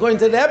Shabbos. Even according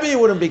to Rebbe, it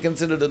wouldn't be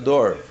considered a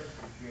door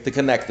to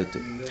connect it to.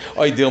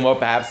 Or Dilma,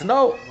 perhaps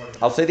no.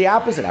 I'll say the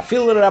opposite. I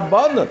feel it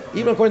Rabbanan.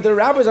 Even according to the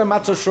rabbis, I'm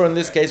not so sure in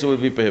this case it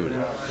would be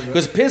prohibited.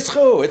 Because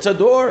Pischu, it's a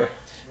door.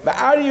 But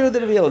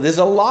there's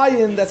a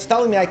lion that's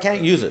telling me I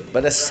can't use it.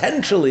 But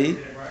essentially,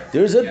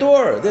 there's a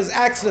door. There's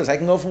access. I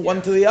can go from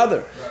one to the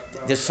other.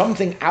 There's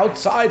something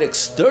outside,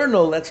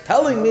 external, that's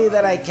telling me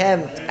that I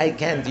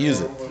can't use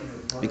it.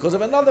 Because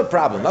of another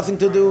problem. Nothing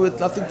to do with.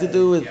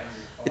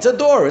 It's a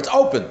door. It's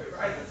open.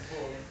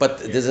 But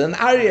there's an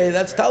area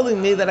that's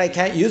telling me that I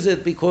can't use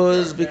it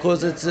because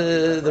it's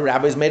the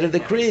rabbis made a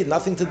decree,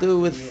 nothing to do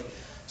with.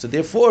 So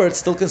therefore, it's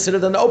still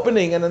considered an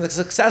opening and it's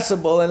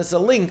accessible and it's a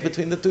link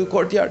between the 2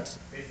 courtyards,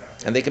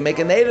 and they can make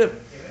a native,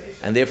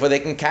 and therefore they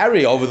can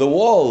carry over the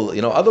wall.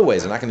 Other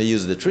ways. They're not going to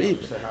use the tree.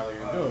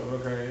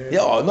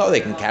 Yeah, no,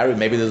 they can carry.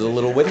 Maybe there's a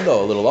little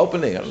window, a little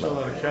opening. I don't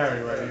know.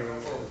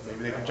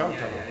 maybe they can jump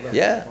on it.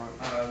 Yeah.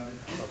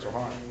 Not so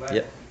high.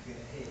 Yeah.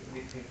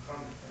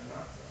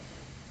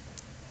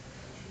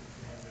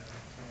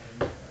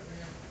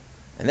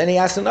 And then he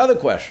asked another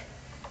question.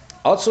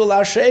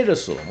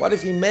 What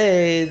if he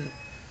made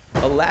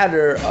a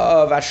ladder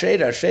of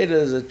Asheda? Asheda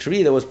is a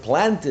tree that was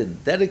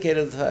planted,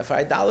 dedicated for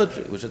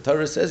idolatry, which the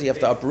Torah says you have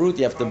to uproot,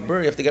 you have to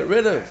burn, you have to get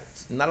rid of.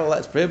 It's not allowed,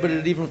 it's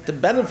prohibited even to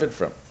benefit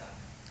from.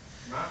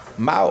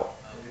 Mao.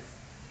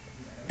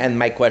 And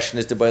my question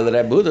is to Boil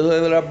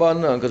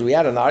Rabbanon, because we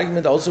had an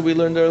argument, also we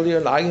learned earlier,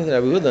 an argument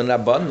that Rabbi Huda and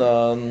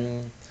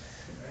Rabbanon.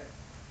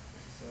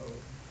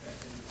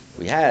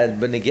 We had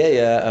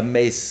Benegeya, a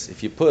mace.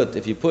 If you put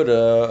an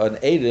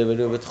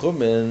Eiruvin with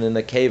Chumin in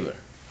a caver,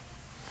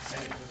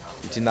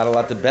 which you're not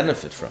allowed to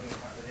benefit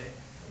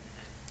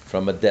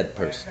from a dead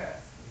person.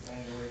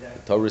 The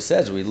Torah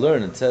says, we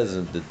learn, it says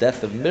the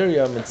death of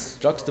Miriam, it's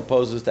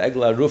juxtaposes to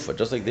Egla Rufa.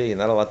 Just like there, you're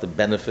not allowed to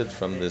benefit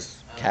from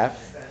this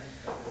calf.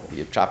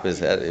 You chop his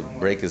head, you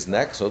break his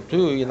neck. So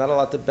too, you're not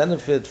allowed to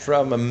benefit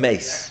from a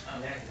mace.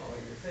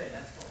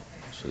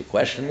 So the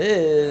question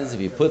is,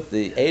 if you put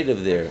the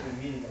Eruv there,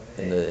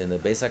 in the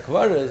Beis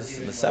HaKvaros,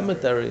 in the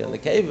cemetery, in the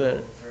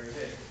caver,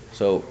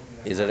 so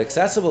is it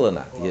accessible or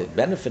not? You're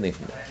benefiting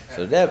from it.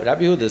 So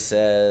Rabbi Huda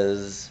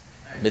says,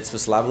 mitzvah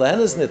slav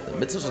lehenes nitna.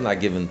 Mitzvahs are not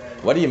given.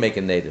 What do you make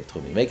a native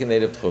tchumin? You make a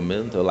native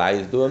tchumin to allow you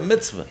to do a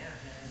mitzvah.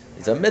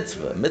 It's a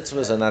mitzvah.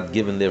 Mitzvahs are not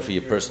given there for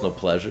your personal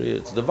pleasure.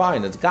 It's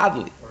divine. It's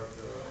godly.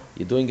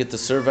 You're doing it to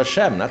serve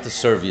Hashem, not to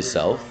serve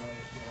yourself.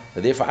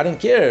 So therefore, I don't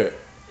care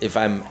if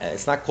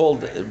it's not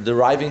called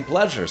deriving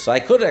pleasure, so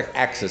I could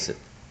access it.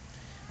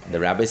 And the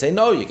rabbis say,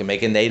 no, you can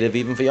make a native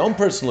even for your own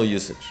personal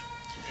usage.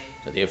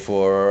 So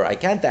therefore, I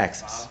can't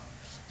access. So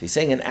he's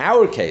saying in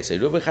our case,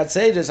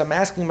 I'm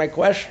asking my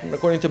question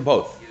according to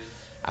both.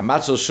 I'm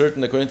not so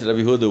certain according to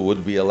Rabbi Huda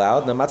would be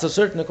allowed, and I'm not so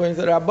certain according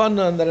to the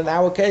Rabbanan that in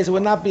our case it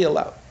would not be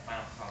allowed.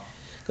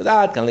 Because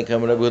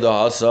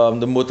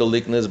the mutter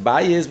likeness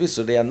bias,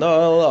 they are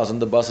no,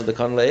 the boss of the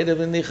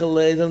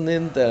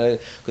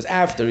because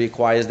after he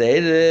acquires the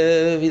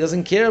Erev, he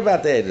doesn't care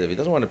about the Erev. He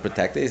doesn't want to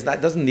protect it. He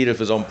doesn't need it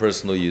for his own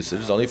personal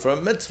usage. It's only for a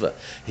mitzvah.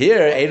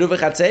 Here, Eruv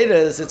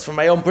Chatzeres, it's for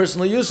my own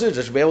personal usage.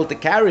 I should be able to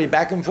carry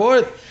back and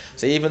forth.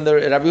 So even the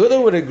Rabbi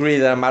Huda would agree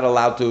that I'm not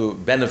allowed to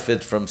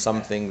benefit from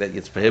something that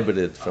it's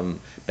prohibited from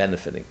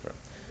benefiting from.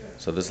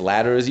 So this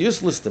ladder is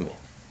useless to me.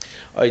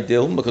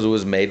 Because it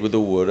was made with the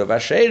wood of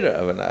Asherah,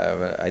 of an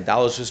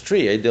idolatrous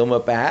tree.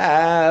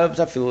 Perhaps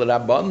I feel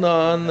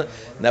Rabbanon.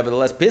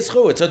 Nevertheless,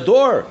 Pischu, it's a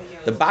door.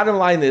 The bottom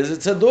line is,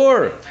 it's a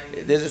door.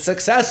 It's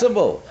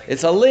accessible.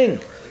 It's a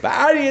link.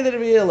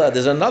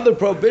 There's another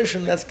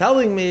prohibition that's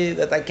telling me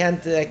that I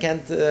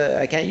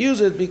can't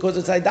use it because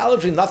it's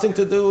idolatry. Nothing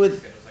to do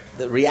with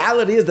the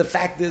reality. The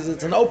fact is,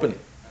 it's an opening.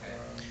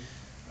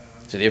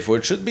 So therefore,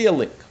 it should be a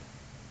link.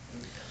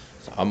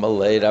 So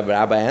Amalei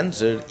Rabbi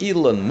answered,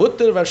 Ilan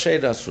mutter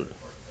v'asher asur.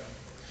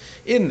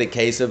 In the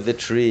case of the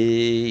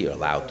tree, you're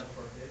allowed.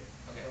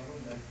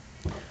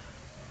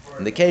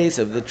 In the case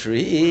of the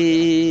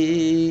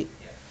tree,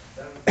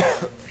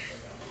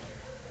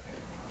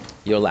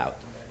 you're allowed.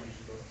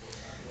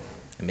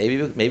 And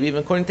maybe even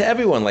according to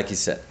everyone, like he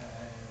said.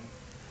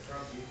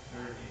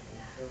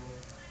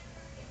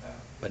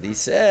 But he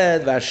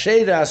said,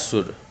 v'asher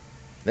asur.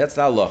 That's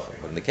the halacha.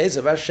 But in the case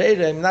of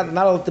Asherah, I'm not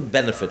allowed to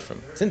benefit from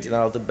it. Since you're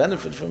not allowed to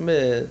benefit from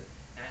it,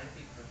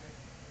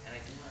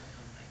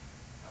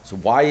 so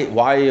why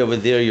over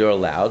there you're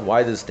allowed?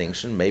 Why the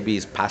distinction? Maybe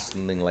he's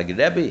passing like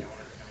Rebbe.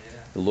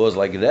 The law is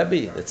like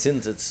Rebbe. That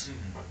since it's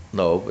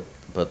no,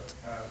 but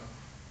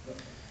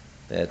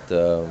that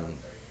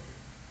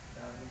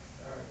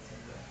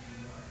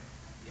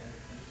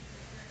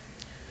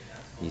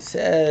he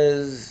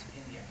says.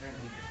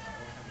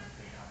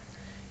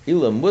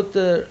 Ila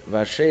mutter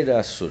v'asher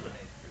asur.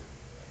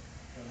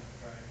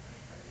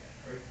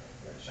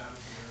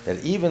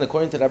 That even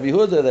according to Rabbi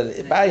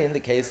Huda, that in the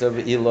case of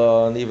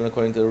Ila, and even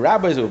according to the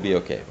rabbis, it would be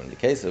okay. But in the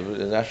case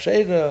of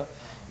Asherah,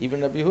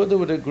 even Rabbi Huda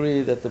would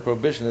agree that the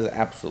prohibition is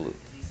absolute.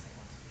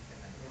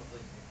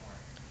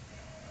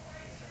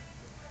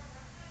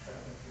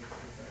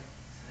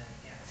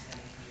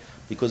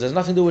 Because there's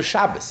nothing to do with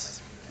Shabbos.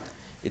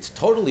 It's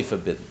totally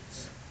forbidden.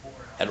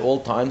 At all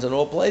times and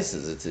all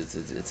places. It's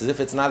as if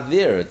it's not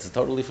there. It's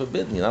totally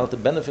forbidden. You're not allowed to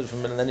benefit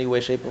from it in any way,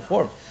 shape, or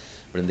form.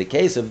 But in the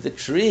case of the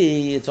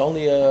tree, it's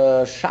only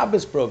a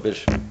Shabbos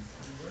prohibition.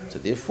 So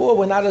therefore,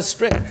 we're not as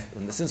strict.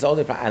 And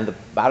the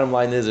bottom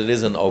line is, it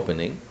is an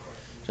opening.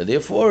 So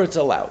therefore, it's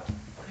allowed.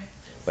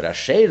 But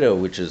Asherah,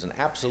 which is an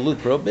absolute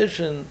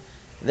prohibition,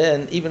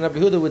 then even Rabbi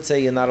Huda would say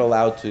you're not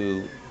allowed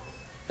to,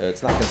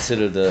 it's not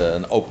considered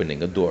an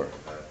opening, a door,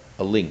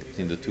 a link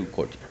between the two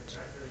courtyards.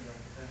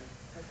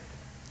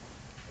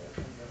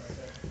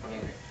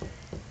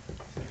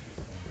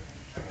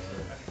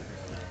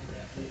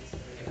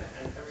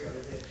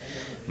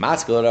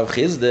 Maskell Rav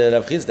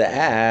Chizda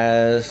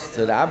asked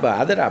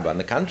Rabba, on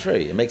the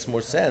contrary, it makes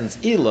more sense.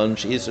 Elon,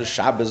 she's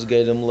Shabbos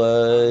Gedem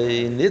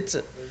le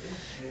Nitze.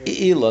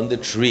 Elon, the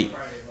tree.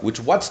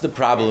 What's the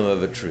problem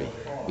of a tree?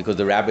 because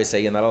the rabbis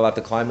say you're not allowed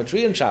to climb a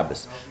tree on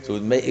Shabbos. So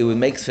it would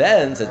make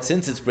sense that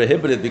since it's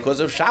prohibited because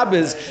of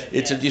Shabbos,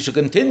 you should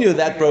continue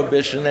that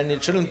prohibition, and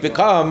it shouldn't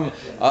become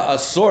a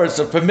source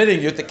of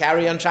permitting you to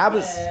carry on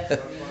Shabbos.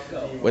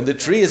 When the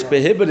tree is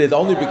prohibited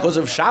only because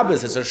of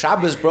Shabbos, it's a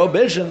Shabbos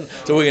prohibition,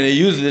 so we're going to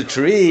use the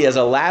tree as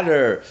a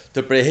ladder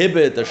to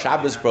prohibit the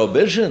Shabbos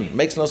prohibition.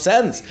 Makes no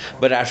sense.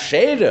 But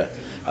Asheda,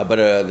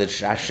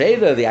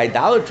 the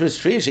idolatrous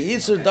tree,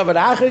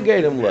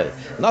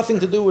 nothing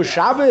to do with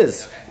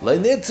Shabbos.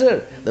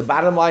 The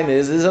bottom line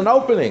is an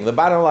opening. The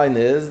bottom line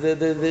is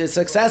it's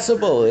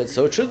accessible.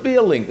 So it should be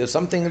a link. There's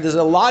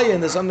a lion,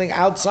 there's something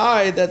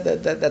outside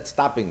that's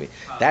stopping me.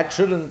 That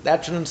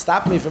shouldn't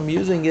stop me from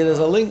using it as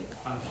a link.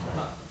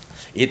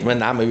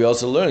 We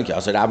also learn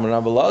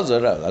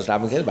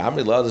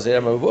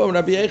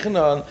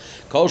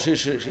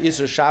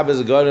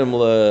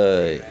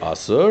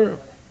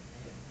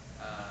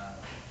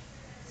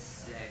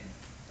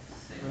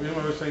The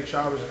reason why we're saying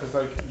Shabbos is because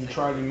like you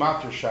try to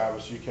matter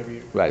Shabbos, so you can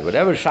be right.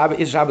 Whatever Shabbos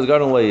is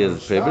garden way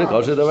is prohibited.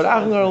 Kosher davar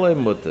achon garden way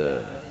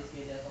mutter.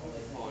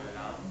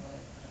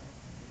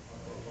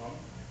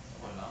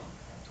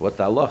 What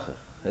the halacha?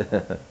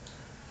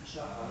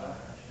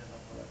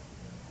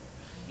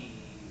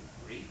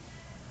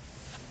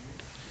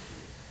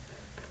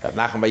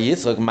 Nachem by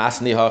Yitzchak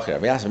masni hacher.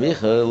 We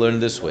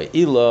learn this way.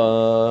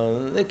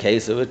 In the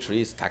case of a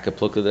tree, it's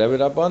takapluka the Rebbe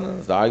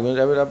Rabbanan. The argument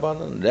of Rebbe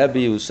Rabbanan.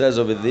 Rebbe who says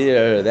over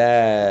there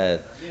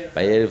that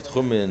by Erev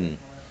Tchumen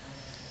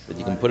that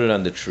you can put it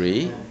on the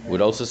tree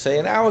would also say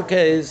in our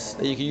case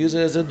that you can use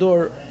it as a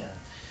door.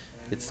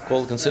 It's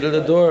considered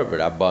a door. But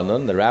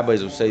Rabbanan, the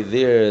rabbis would say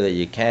there that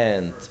you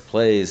can't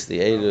place the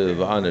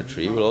Erev on a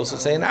tree. Would also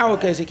say in our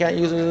case you can't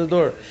use it as a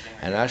door.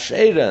 And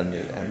Asheda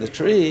and the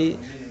tree.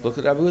 Look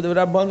at Rabbi Huda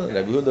Rabbanan.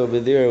 Rabbi Huda over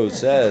there who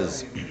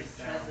says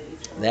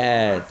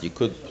that you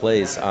could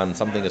place on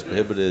something that's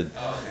prohibited,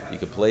 you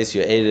could place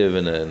your Erev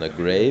in a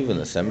grave, in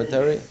a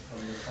cemetery.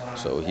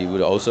 So he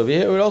would also be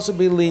here, would also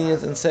be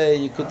lenient and say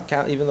you could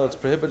count, even though it's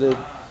prohibited,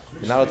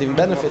 you're not allowed to even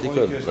benefit, you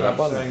could.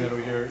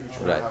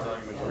 Right.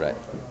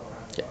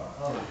 Okay.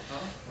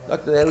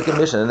 Look, the Helike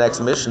Mishnah, the next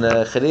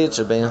Mishnah,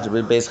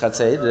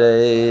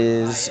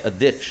 is a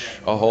ditch,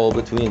 a hole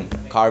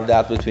carved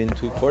out between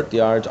two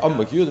courtyards.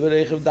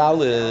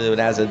 It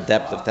has a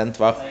depth of 10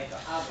 tvach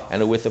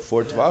and a width of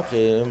 4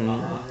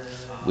 tvachim,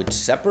 which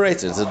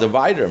separates it. It's a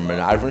divider.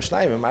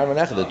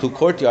 The two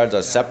courtyards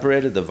are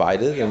separated,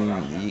 divided,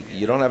 and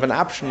you don't have an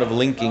option of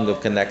linking,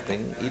 of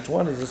connecting. Each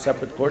one is a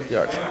separate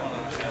courtyard.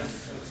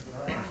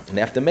 And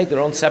they have to make their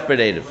own separate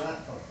eruv.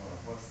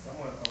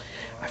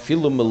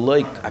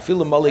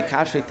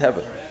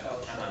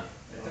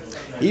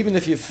 Even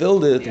if you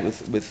filled it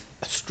with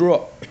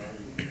straw,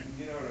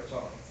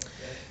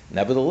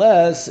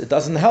 nevertheless, it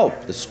doesn't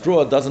help. The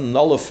straw doesn't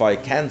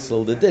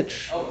cancel the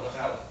ditch.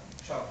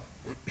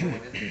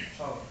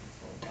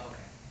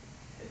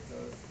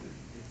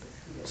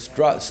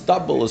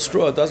 Stubble or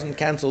straw doesn't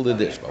cancel the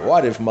ditch. But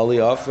what if Mali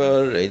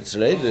offer it's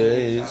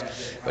ready?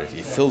 But if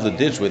you fill the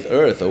ditch with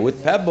earth or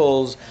with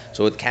pebbles,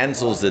 so it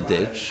cancels the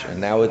ditch, and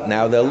now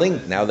they're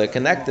linked, now they're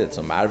connected.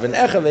 So Marvin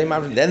Echav,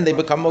 then they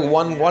become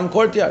one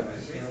courtyard.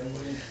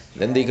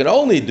 Then they can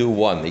only do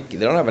one. They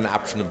don't have an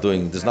option of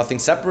doing. There's nothing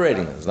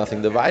separating them. There's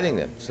nothing dividing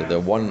them. So they're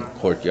one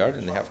courtyard,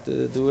 and they have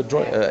to do a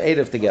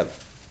eruv together.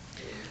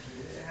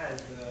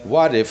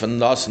 What if a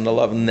nos and a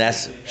love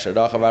nes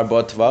shadach of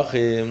arbot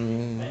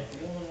tvachim?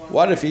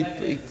 What if he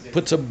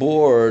puts a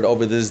board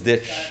over this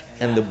ditch,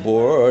 and the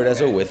board has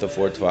a width of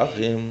 4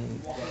 tvachim?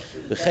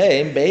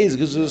 V'chein beis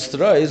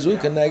gezustra izu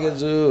keneged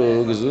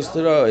zu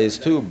gezustra is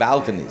 2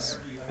 balconies,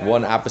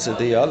 one opposite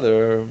the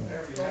other,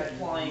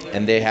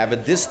 and they have a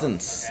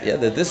distance. Yeah,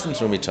 the distance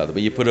from each other.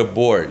 But you put a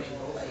board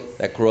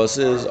that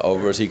crosses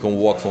over, so you can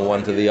walk from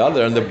one to the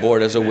other, and the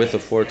board has a width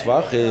of 4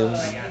 tvachim.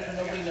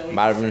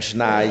 Marvin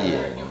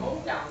shnayim.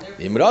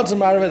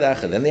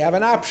 Then they have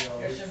an option.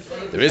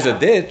 There is a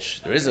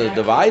ditch, there is a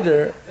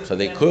divider, so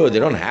they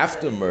don't have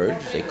to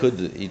merge, they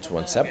could each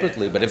one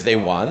separately, but if they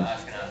want,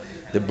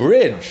 the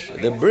bridge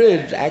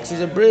acts as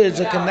a bridge,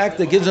 a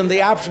connector, gives them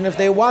the option if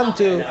they want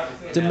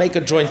to make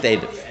a joint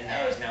eruv.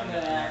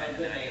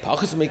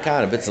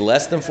 If it's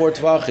less than 4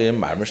 tvachim,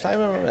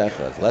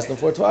 less than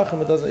 4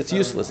 tvachim, it's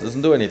useless, it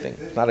doesn't do anything,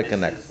 it's not a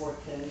connector.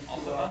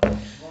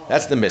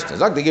 That's the Mishnah.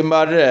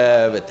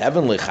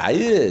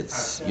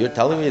 You're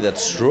telling me that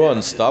straw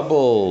and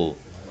stubble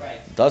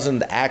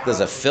doesn't act as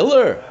a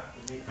filler,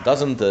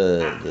 doesn't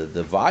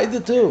divide the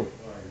two,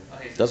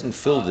 doesn't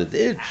fill the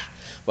ditch.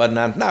 But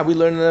now we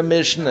learn in the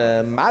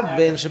Mishnah,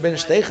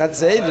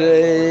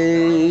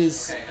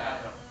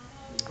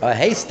 a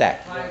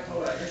haystack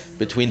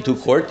between 2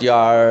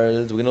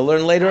 courtyards. We're going to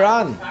learn later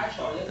on,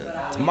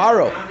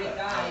 tomorrow,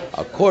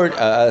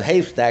 a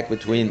haystack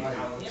between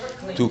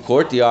 2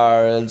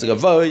 courtyards,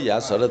 if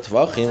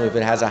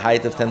it has a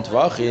height of 10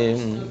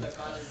 tvachim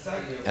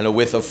and a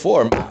width of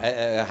 4,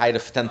 a height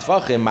of 10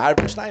 tvachim,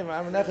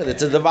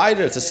 it's a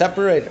divider, it's a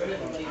separator.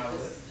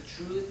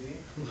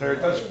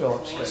 It does fill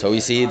up space. So we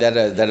see that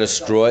a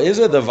straw is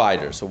a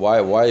divider. So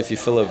why if you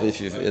fill up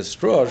a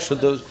straw should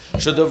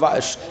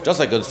divide, just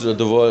like a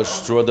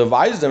straw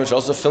divides them, it should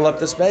also fill up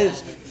the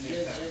space.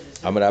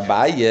 Amar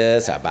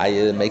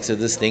Abaye makes a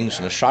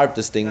distinction, a sharp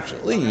distinction.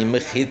 When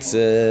it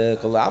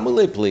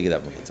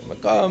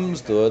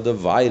comes to a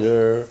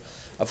divider,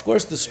 of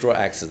course the straw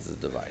acts as the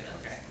divider.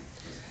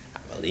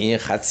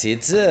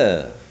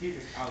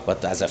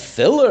 But as a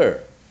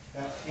filler,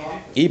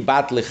 if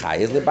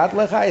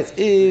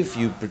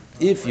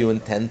you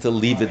intend to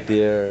leave it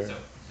there,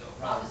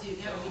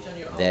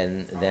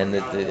 then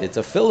it's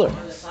a filler.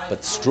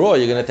 But straw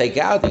you're going to take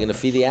out, you're going to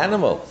feed the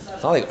animal.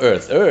 It's not like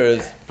earth.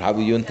 Earth,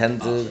 probably you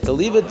intend to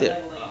leave it there.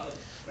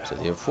 So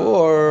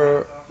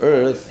therefore,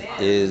 earth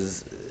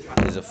is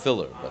a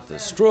filler, but the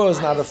straw is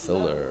not a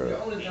filler.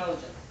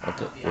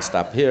 Okay, we'll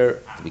stop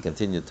here. To be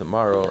continued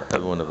tomorrow.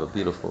 Everyone have a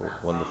beautiful,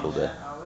 wonderful day.